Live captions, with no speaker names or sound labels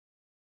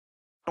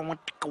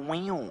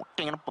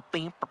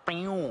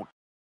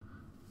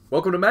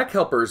Welcome to Mac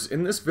Helpers.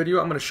 In this video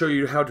I'm going to show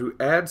you how to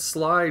add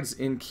slides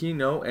in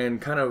Keynote and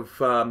kind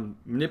of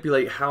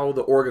manipulate how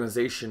the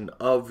organization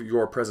of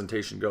your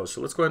presentation goes.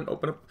 So let's go ahead and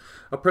open up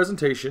a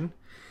presentation.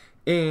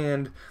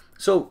 And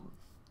so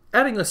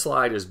adding a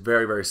slide is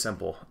very, very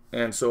simple.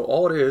 And so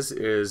all it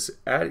is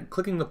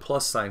clicking the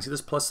plus sign. See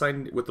this plus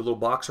sign with the little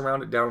box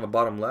around it down on the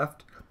bottom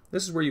left?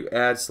 This is where you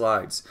add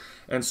slides.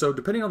 And so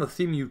depending on the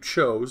theme you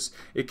chose,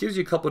 it gives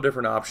you a couple of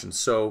different options.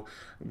 So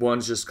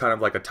one's just kind of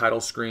like a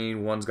title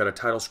screen, one's got a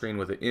title screen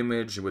with an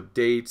image, with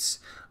dates.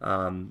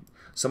 Some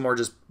are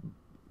just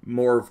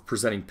more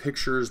presenting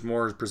pictures,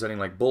 more presenting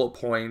like bullet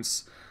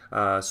points.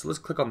 So let's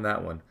click on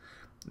that one.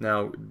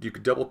 Now you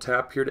could double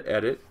tap here to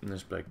edit, and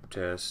just like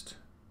test,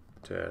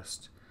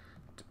 test.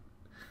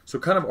 So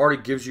it kind of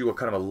already gives you a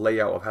kind of a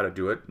layout of how to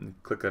do it.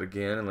 And click that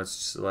again, and let's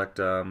select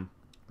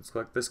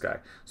this guy.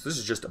 So this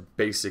is just a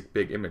basic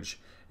big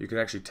image. You can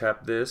actually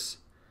tap this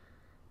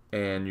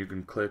and you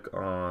can click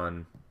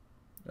on,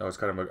 it's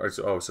kind of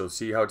so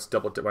see how it's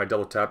when I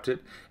double tapped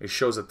it, it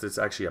shows that it's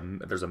actually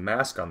there's a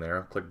mask on there.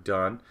 I'll click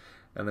done,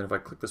 and then if I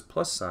click this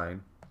plus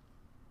sign,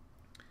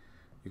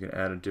 you can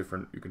add a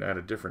different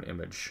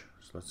image.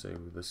 So let's say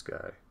with this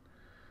guy,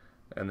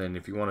 and then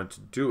if you wanted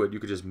to do it, you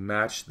could just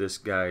match this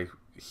guy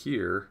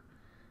here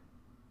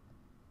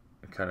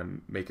and kind of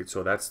make it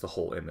so that's the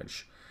whole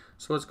image.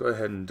 So let's go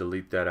ahead and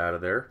delete that out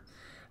of there.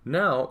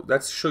 Now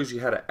that shows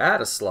you how to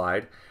add a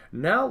slide.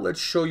 Now let's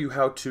show you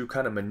how to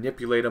kind of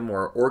manipulate them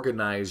or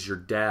organize your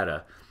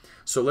data.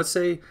 So let's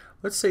say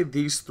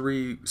these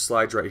three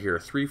slides right here,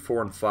 3,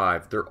 4, and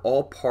 5, they're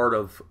all part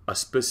of a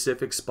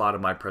specific spot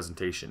of my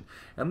presentation.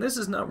 And this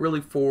is not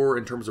really for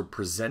in terms of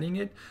presenting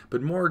it,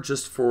 but more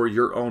just for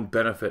your own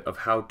benefit of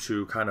how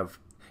to kind of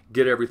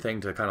get everything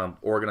to kind of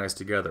organize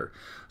together.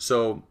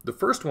 So the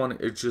first one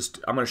is just,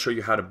 I'm going to show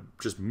you how to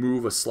just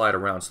move a slide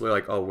around. So they're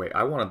like, oh wait,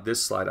 I wanted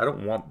this slide, I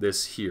don't want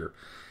this here.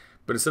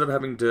 But instead of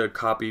having to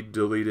copy,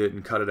 delete it,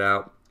 and cut it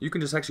out, you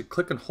can just actually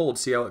click and hold,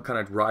 see how it kind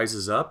of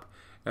rises up,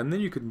 and then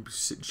you can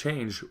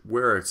change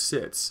where it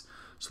sits.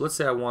 So let's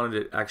say I wanted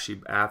it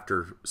actually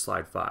after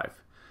slide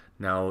 5.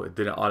 Now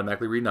then it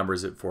automatically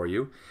renumbers it for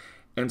you.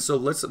 And so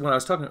when I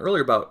was talking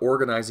earlier about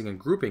organizing and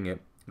grouping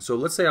it, so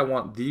let's say I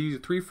want these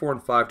 3, 4,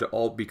 and 5 to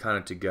all be kind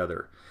of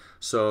together.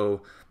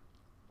 So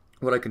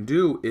what I can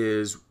do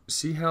is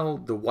see how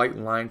the white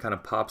line kind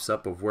of pops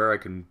up of where I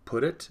can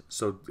put it.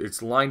 So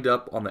it's lined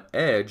up on the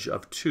edge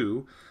of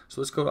 2. So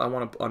let's go, I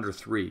want it under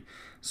 3.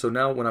 So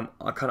now when I'm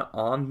kind of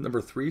on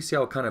number 3, see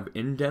how it kind of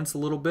indents a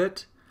little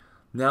bit?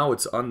 Now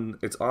it's on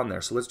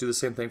there. So let's do the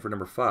same thing for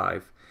number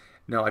 5.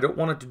 Now I don't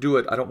want it to do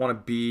it, I don't want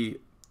to be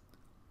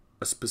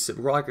a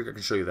specific, well, I can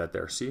show you that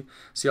there. See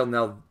how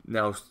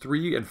now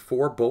 3 and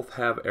 4 both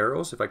have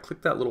arrows. If I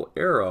click that little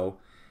arrow,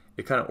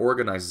 it kind of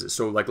organizes it.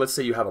 So like let's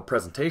say you have a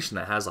presentation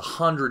that has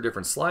 100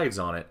 different slides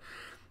on it.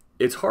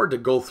 It's hard to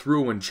go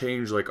through and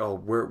change like, oh,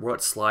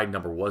 what slide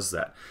number was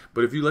that?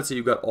 But if let's say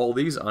you've got all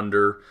these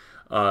under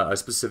a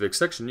specific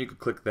section, you could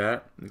click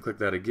that and click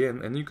that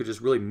again, and you could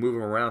just really move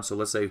them around. So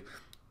let's say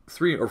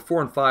 3 or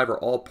 4 and 5 are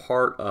all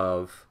part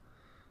of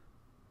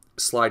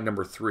slide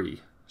number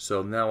 3.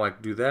 So now I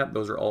do that,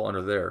 those are all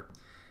under there.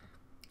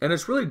 And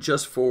it's really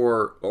just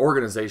for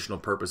organizational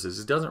purposes.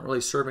 It doesn't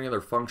really serve any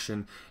other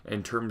function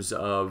in terms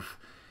of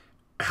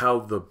how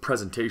the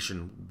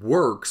presentation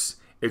works.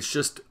 It's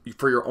just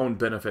for your own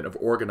benefit of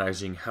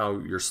organizing how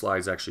your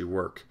slides actually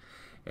work.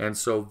 And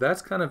so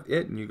that's kind of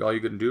it. And all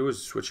you can do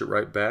is switch it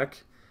right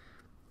back.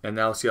 And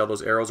now see how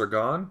those arrows are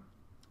gone?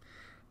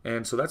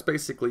 And so that's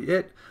basically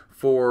it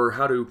for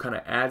how to kind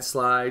of add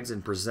slides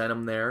and present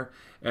them there.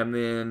 And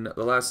then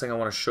the last thing I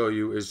want to show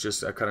you is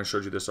just, I kind of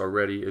showed you this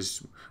already,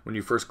 is when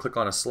you first click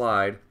on a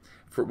slide,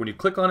 when you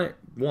click on it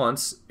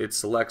once, it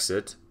selects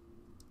it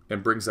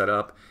and brings that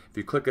up. If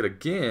you click it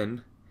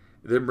again,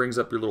 it then brings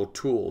up your little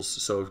tools.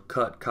 So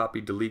cut,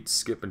 copy, delete,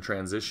 skip, and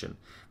transition.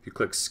 If you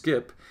click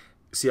skip,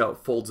 see how it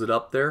folds it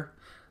up there?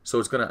 So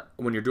it's going to,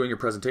 when you're doing your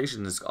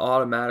presentation, it's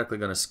automatically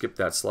going to skip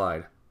that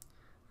slide.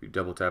 If you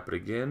double tap it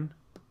again,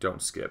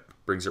 don't skip,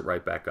 brings it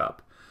right back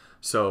up.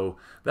 So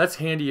that's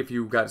handy if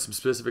you've got some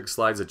specific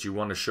slides that you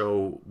want to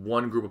show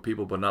one group of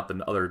people but not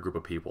the other group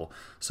of people.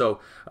 So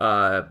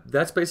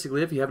that's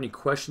basically it. If you have any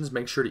questions,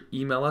 make sure to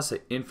email us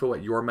at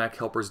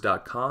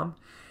info@yourmachelpers.com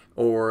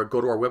or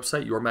go to our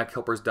website,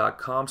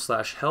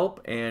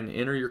 yourmachelpers.com/help, and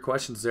enter your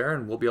questions there,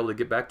 and we'll be able to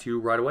get back to you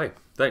right away.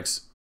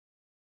 Thanks.